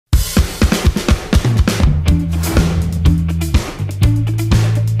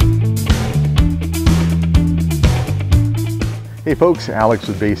Hey folks, Alex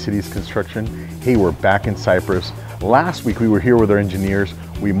with Bay Cities Construction. Hey, we're back in Cypress. Last week we were here with our engineers.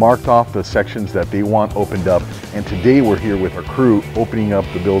 We marked off the sections that they want opened up, and today we're here with our crew opening up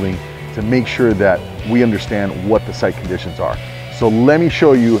the building to make sure that we understand what the site conditions are. So let me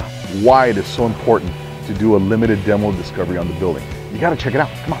show you why it is so important to do a limited demo discovery on the building. You gotta check it out,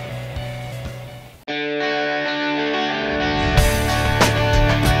 come on.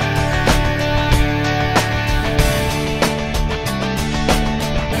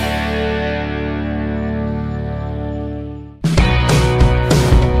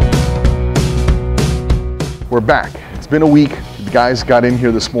 We're back. It's been a week. The guys got in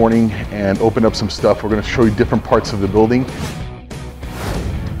here this morning and opened up some stuff. We're going to show you different parts of the building.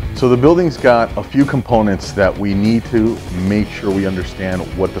 So the building's got a few components that we need to make sure we understand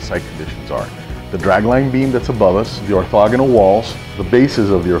what the site conditions are. The dragline beam that's above us, the orthogonal walls, the bases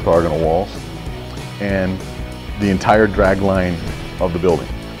of the orthogonal walls, and the entire dragline of the building.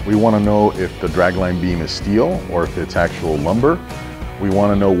 We want to know if the dragline beam is steel or if it's actual lumber. We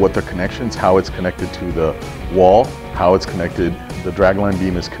want to know what the connections, how it's connected to the wall, how it's connected, the dragline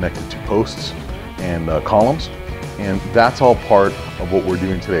beam is connected to posts and columns. And that's all part of what we're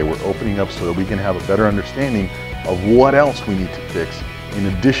doing today. We're opening up so that we can have a better understanding of what else we need to fix in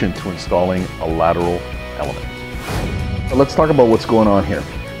addition to installing a lateral element. So let's talk about what's going on here.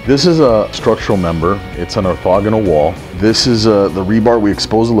 This is a structural member. It's an orthogonal wall. This is the rebar. We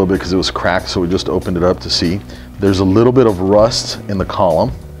exposed a little bit because it was cracked, so we just opened it up to see. There's a little bit of rust in the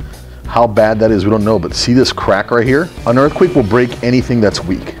column. How bad that is, we don't know, but see this crack right here? An earthquake will break anything that's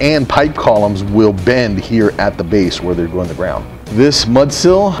weak, and pipe columns will bend here at the base where they're going to the ground. This mud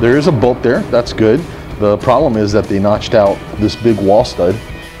sill, there is a bolt there, that's good. The problem is that they notched out this big wall stud,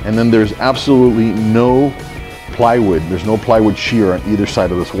 and then there's absolutely no plywood. There's no plywood shear on either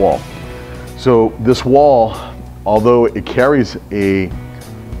side of this wall. So this wall, although it carries a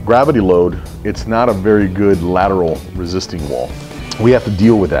gravity load, it's not a very good lateral resisting wall. We have to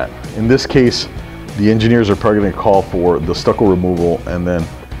deal with that. In this case, the engineers are probably going to call for the stucco removal and then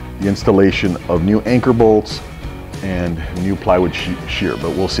the installation of new anchor bolts and new plywood shear,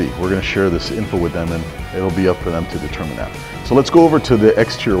 but we'll see. We're going to share this info with them and it'll be up for them to determine that. So let's go over to the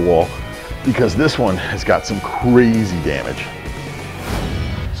exterior wall because this one has got some crazy damage.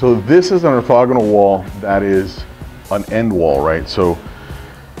 So this is an orthogonal wall that is an end wall, right? So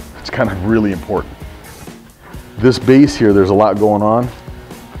it's kind of really important. This base here, there's a lot going on.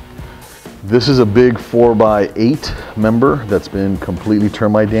 This is a big 4x8 member that's been completely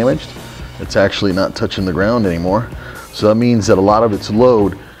termite damaged. It's actually not touching the ground anymore. So that means that a lot of its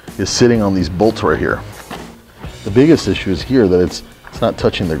load is sitting on these bolts right here. The biggest issue is here that it's not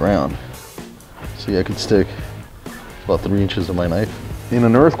touching the ground. See, I could stick about 3 inches of my knife. In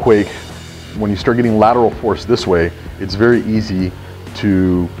an earthquake, when you start getting lateral force this way, it's very easy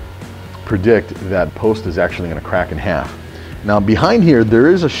to predict that post is actually going to crack in half. Now behind here there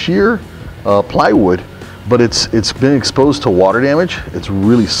is a sheer plywood, but it's been exposed to water damage. It's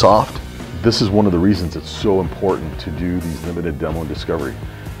really soft. This is one of the reasons it's so important to do these limited demo and discovery,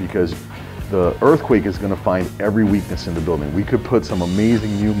 because the earthquake is going to find every weakness in the building. We could put some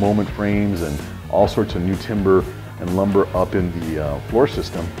amazing new moment frames and all sorts of new timber and lumber up in the floor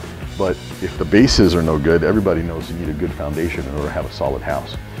system, but if the bases are no good, everybody knows you need a good foundation in order to have a solid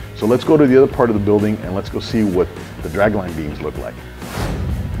house. So let's go to the other part of the building and let's go see what the dragline beams look like.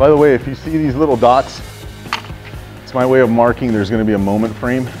 By the way, if you see these little dots, it's my way of marking there's going to be a moment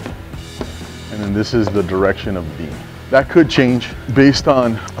frame, and then this is the direction of the beam. That could change based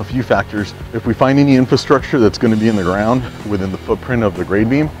on a few factors. If we find any infrastructure that's going to be in the ground within the footprint of the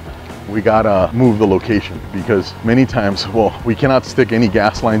grade beam, we gotta move the location, because many times, well, we cannot stick any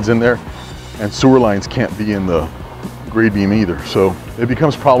gas lines in there and sewer lines can't be in the grade beam either. So it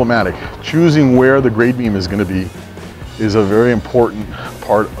becomes problematic. Choosing where the grade beam is going to be is a very important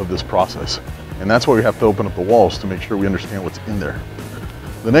part of this process. And that's why we have to open up the walls to make sure we understand what's in there.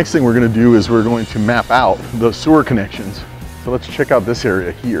 The next thing we're going to do is we're going to map out the sewer connections. So let's check out this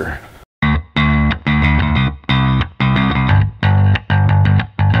area here.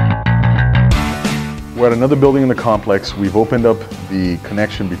 We're at another building in the complex. We've opened up the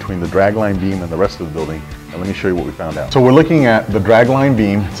connection between the dragline beam and the rest of the building. And let me show you what we found out. So we're looking at the dragline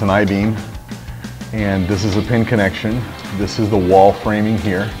beam. It's an I-beam. And this is a pin connection. This is the wall framing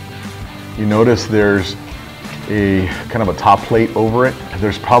here. You notice there's a kind of a top plate over it.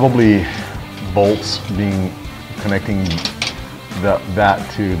 There's probably bolts connecting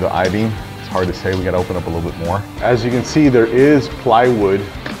that to the I-beam. It's hard to say. We got to open up a little bit more. As you can see, there is plywood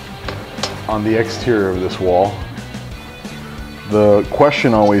on the exterior of this wall. The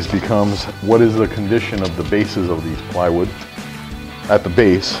question always becomes, what is the condition of the bases of these plywood? at the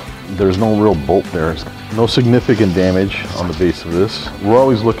base. There's no real bolt there. No significant damage on the base of this. We're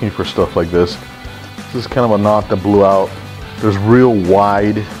always looking for stuff like this. This is kind of a knot that blew out. There's real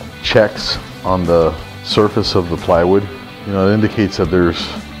wide checks on the surface of the plywood. You know, it indicates that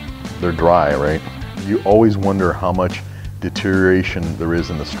they're dry, right? You always wonder how much deterioration there is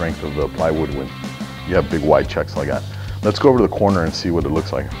in the strength of the plywood when you have big wide checks like that. Let's go over to the corner and see what it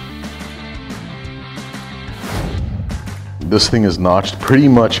looks like. This thing is notched. Pretty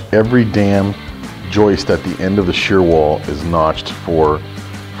much every damn joist at the end of the shear wall is notched for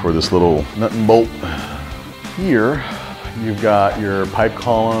this little nut and bolt. Here, you've got your pipe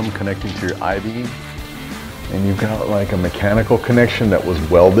column connecting to your I-beam, and you've got like a mechanical connection that was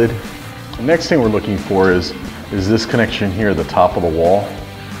welded. The next thing we're looking for is this connection here, the top of the wall,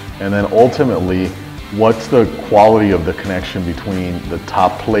 and then ultimately, what's the quality of the connection between the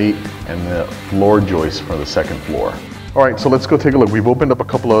top plate and the floor joist for the second floor. All right, so let's go take a look. We've opened up a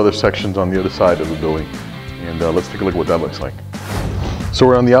couple of other sections on the other side of the building, and let's take a look at what that looks like. So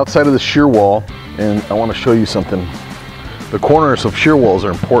we're on the outside of the shear wall, and I want to show you something. The corners of shear walls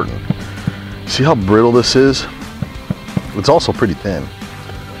are important. See how brittle this is? It's also pretty thin,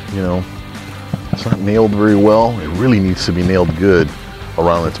 you know. It's not nailed very well. It really needs to be nailed good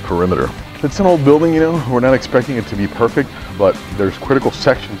around its perimeter. It's an old building, you know. We're not expecting it to be perfect, but there's critical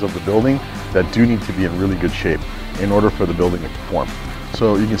sections of the building that do need to be in really good shape in order for the building to perform.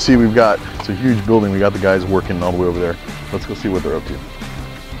 So you can see it's a huge building. We got the guys working all the way over there. Let's go see what they're up to.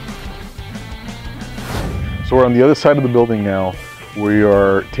 So we're on the other side of the building now. We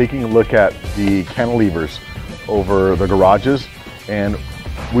are taking a look at the cantilevers over the garages, and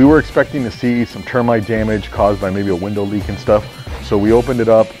we were expecting to see some termite damage caused by maybe a window leak and stuff. So we opened it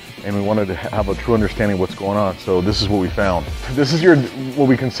up and we wanted to have a true understanding of what's going on. So this is what we found. This is what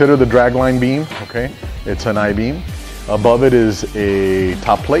we consider the dragline beam, okay? It's an I-beam. Above it is a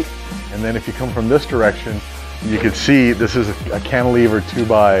top plate. And then if you come from this direction, you can see this is a cantilever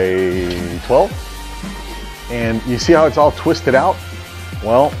 2x12. And you see how it's all twisted out?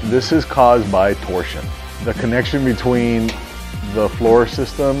 Well, this is caused by torsion. The connection between the floor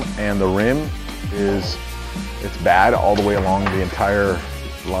system and the rim it's bad all the way along the entire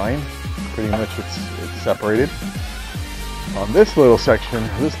line. Pretty much it's separated. On this little section,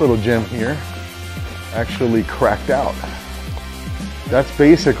 this little gem here actually cracked out. That's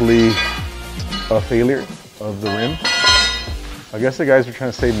basically a failure of the rim. I guess the guys were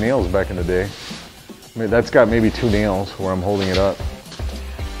trying to save nails back in the day. I mean, that's got maybe 2 nails where I'm holding it up.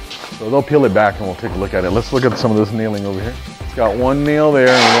 So they'll peel it back and we'll take a look at it. Let's look at some of this nailing over here. It's got 1 nail there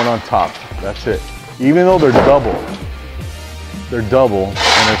and 1 on top. That's it. Even though they're double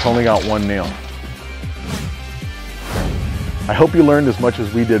and it's only got 1 nail. I hope you learned as much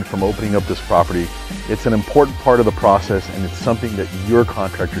as we did from opening up this property. It's an important part of the process, and it's something that your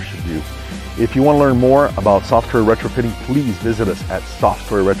contractor should do. If you want to learn more about software retrofitting, please visit us at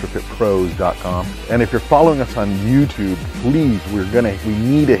softwareretrofitpros.com. And if you're following us on YouTube, please, we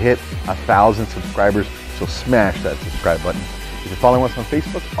need to hit 1,000 subscribers, so smash that subscribe button. If you're following us on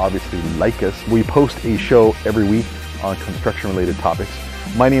Facebook, obviously like us. We post a show every week on construction-related topics.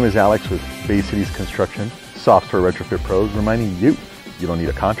 My name is Alex with Bay Cities Construction, Software Retrofit Pros, reminding you, you don't need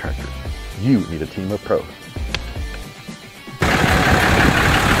a contractor. You need a team of pros.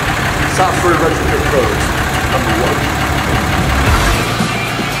 Software Retrofit Pros, #1.